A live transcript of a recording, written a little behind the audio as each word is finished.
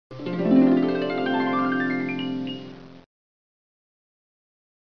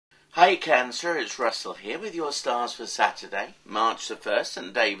Hi Cancer, it's Russell here with your stars for Saturday, March the 1st,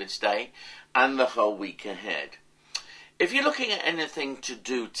 St. David's Day, and the whole week ahead. If you're looking at anything to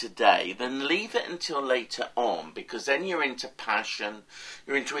do today, then leave it until later on, because then you're into passion,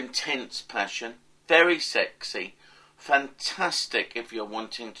 you're into intense passion, very sexy, fantastic if you're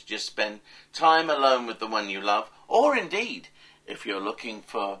wanting to just spend time alone with the one you love, or indeed, if you're looking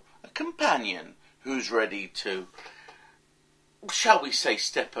for a companion who's ready to, shall we say,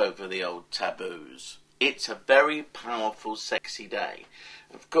 step over the old taboos. It's a very powerful, sexy day.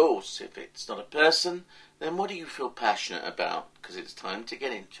 Of course, if it's not a person, then what do you feel passionate about? Because it's time to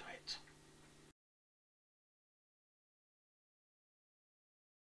get into it.